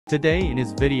Today in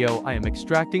this video I am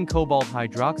extracting cobalt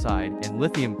hydroxide and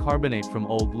lithium carbonate from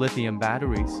old lithium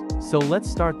batteries. So let's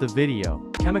start the video.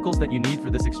 Chemicals that you need for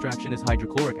this extraction is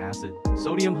hydrochloric acid,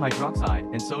 sodium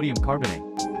hydroxide, and sodium carbonate.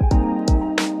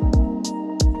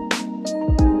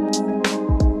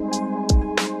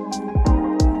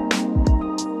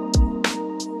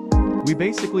 We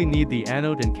basically need the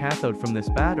anode and cathode from this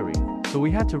battery, so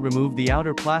we had to remove the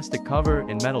outer plastic cover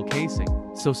and metal casing.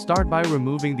 So start by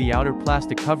removing the outer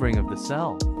plastic covering of the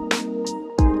cell.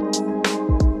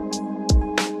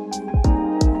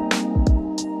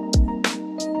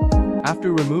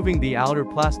 After removing the outer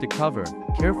plastic cover,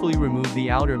 carefully remove the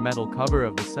outer metal cover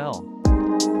of the cell.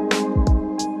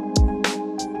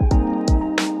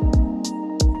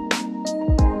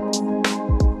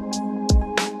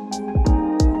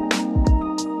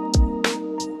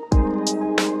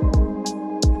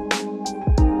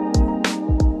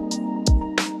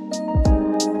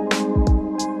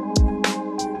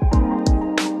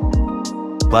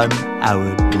 One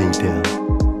hour later.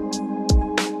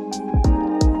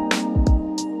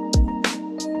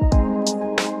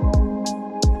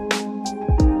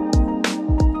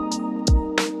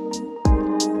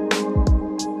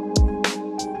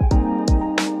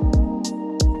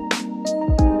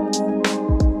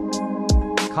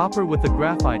 Copper with a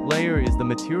graphite layer is the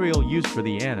material used for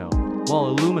the anode, while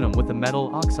aluminum with a metal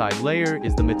oxide layer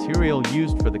is the material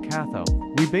used for the cathode.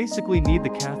 We basically need the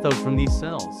cathode from these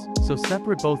cells, so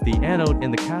separate both the anode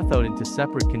and the cathode into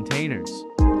separate containers.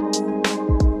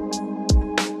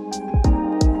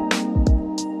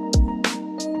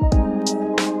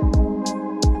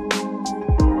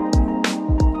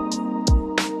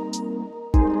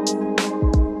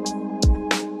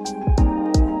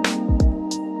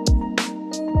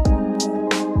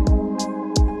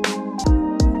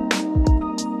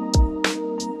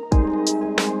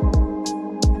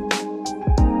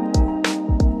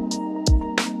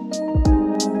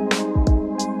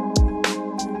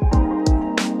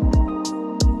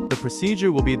 The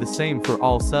procedure will be the same for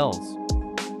all cells.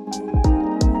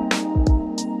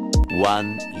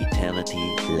 One eternity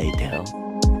later.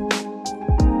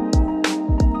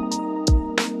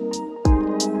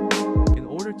 In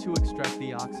order to extract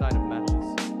the oxide of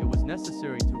metals, it was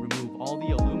necessary to remove all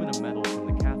the aluminum metal from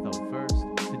the cathode first.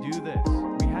 To do this,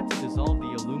 we had to dissolve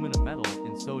the aluminum metal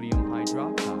in sodium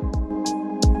hydroxide.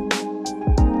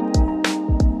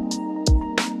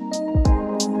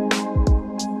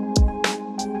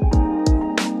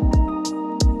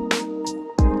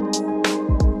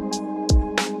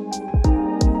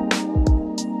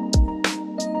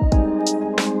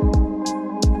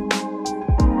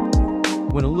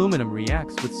 When aluminum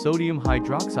reacts with sodium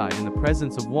hydroxide in the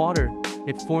presence of water,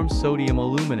 it forms sodium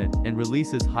aluminate and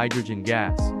releases hydrogen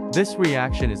gas. This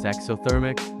reaction is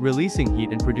exothermic, releasing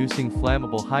heat and producing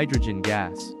flammable hydrogen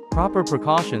gas. Proper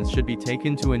precautions should be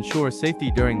taken to ensure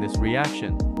safety during this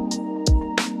reaction.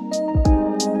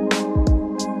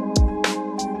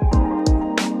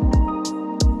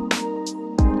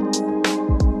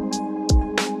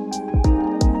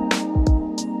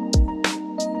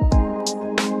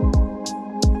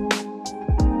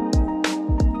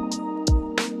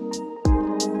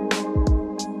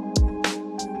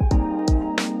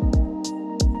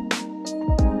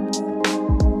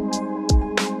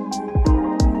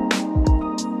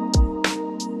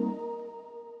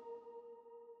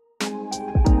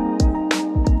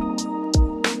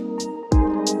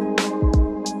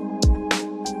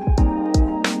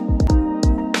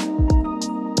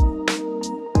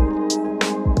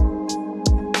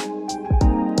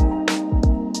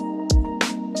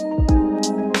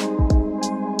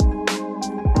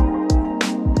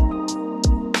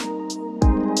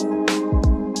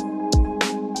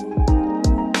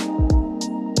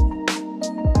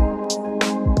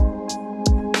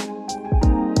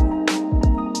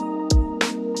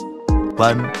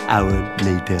 One hour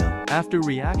later. After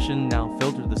reaction, now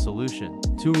filter the solution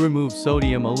to remove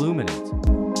sodium aluminate.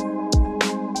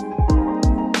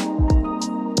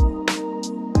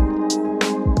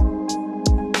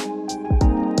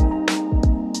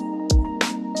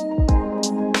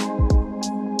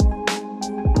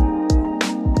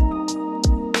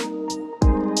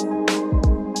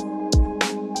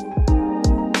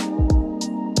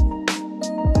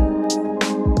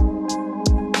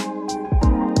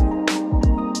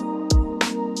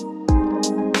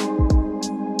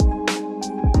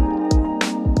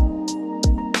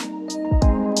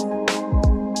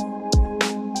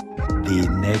 The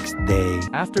next day.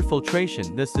 After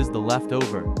filtration, this is the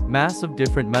leftover mass of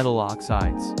different metal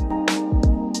oxides.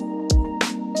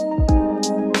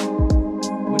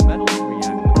 When metals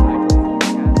react with hydrochloric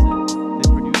acid, they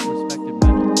produce respective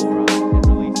metals.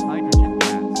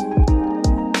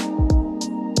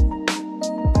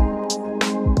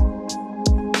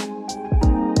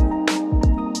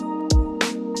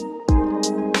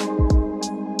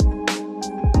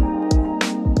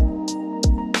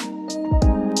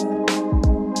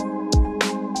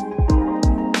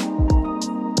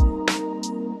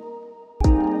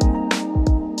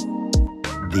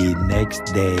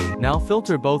 Next day. Now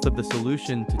filter both of the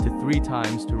solution 2 to 3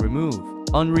 times to remove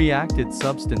unreacted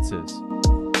substances.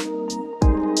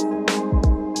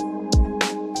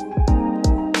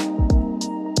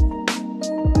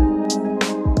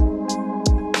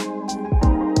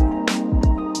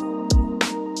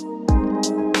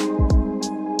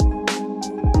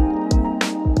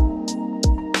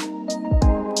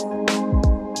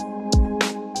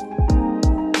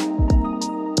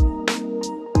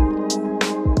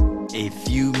 A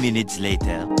few minutes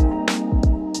later.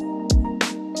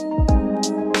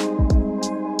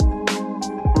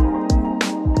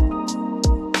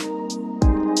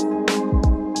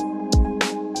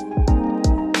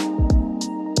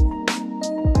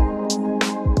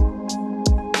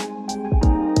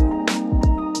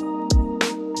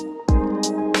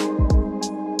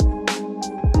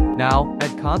 Now,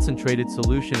 add concentrated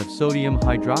solution of sodium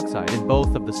hydroxide in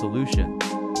both of the solution.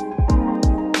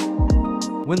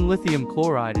 When lithium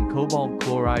chloride and cobalt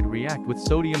chloride react with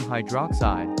sodium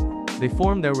hydroxide, they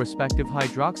form their respective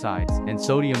hydroxides and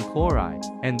sodium chloride.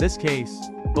 In this case,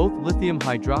 both lithium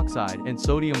hydroxide and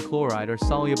sodium chloride are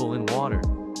soluble in water,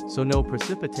 so no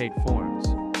precipitate forms.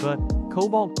 But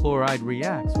cobalt chloride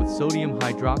reacts with sodium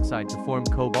hydroxide to form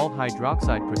cobalt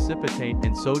hydroxide precipitate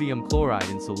and sodium chloride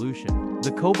in solution.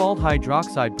 The cobalt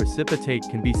hydroxide precipitate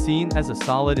can be seen as a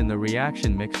solid in the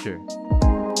reaction mixture.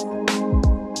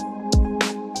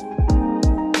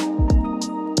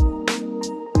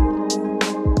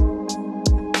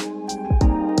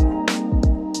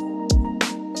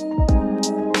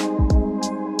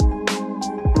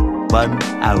 One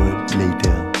hour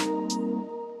later.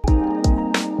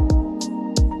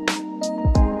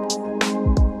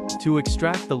 To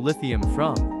extract the lithium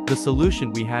from the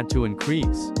solution, we had to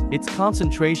increase its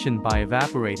concentration by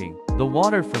evaporating the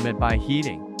water from it by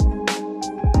heating.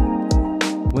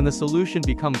 When the solution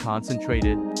become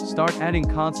concentrated, start adding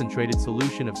concentrated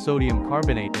solution of sodium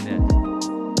carbonate in it.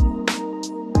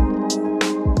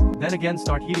 Then again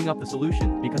start heating up the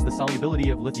solution because the solubility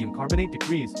of lithium carbonate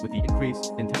decreases with the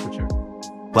increase in temperature.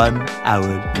 1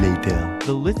 hour later.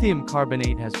 The lithium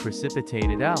carbonate has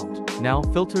precipitated out. Now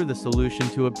filter the solution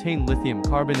to obtain lithium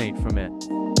carbonate from it.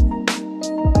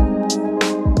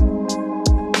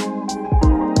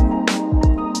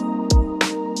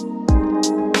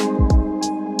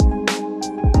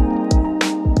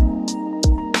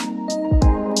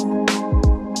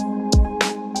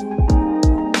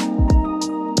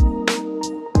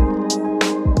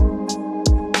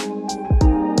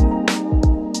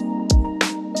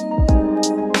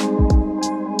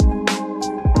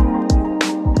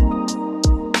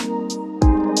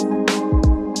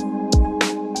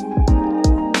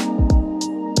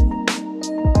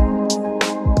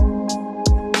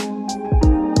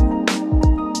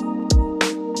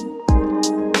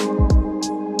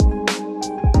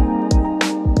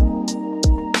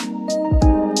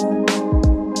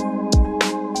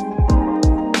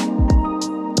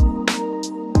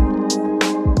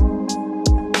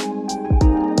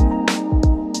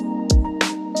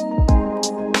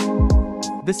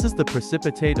 This is the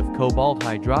precipitate of cobalt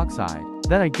hydroxide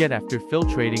that I get after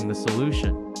filtrating the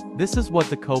solution. This is what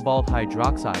the cobalt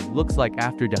hydroxide looks like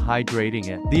after dehydrating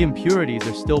it. The impurities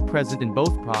are still present in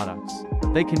both products,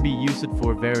 but they can be used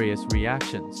for various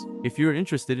reactions. If you're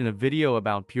interested in a video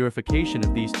about purification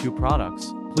of these two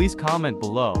products, please comment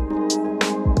below.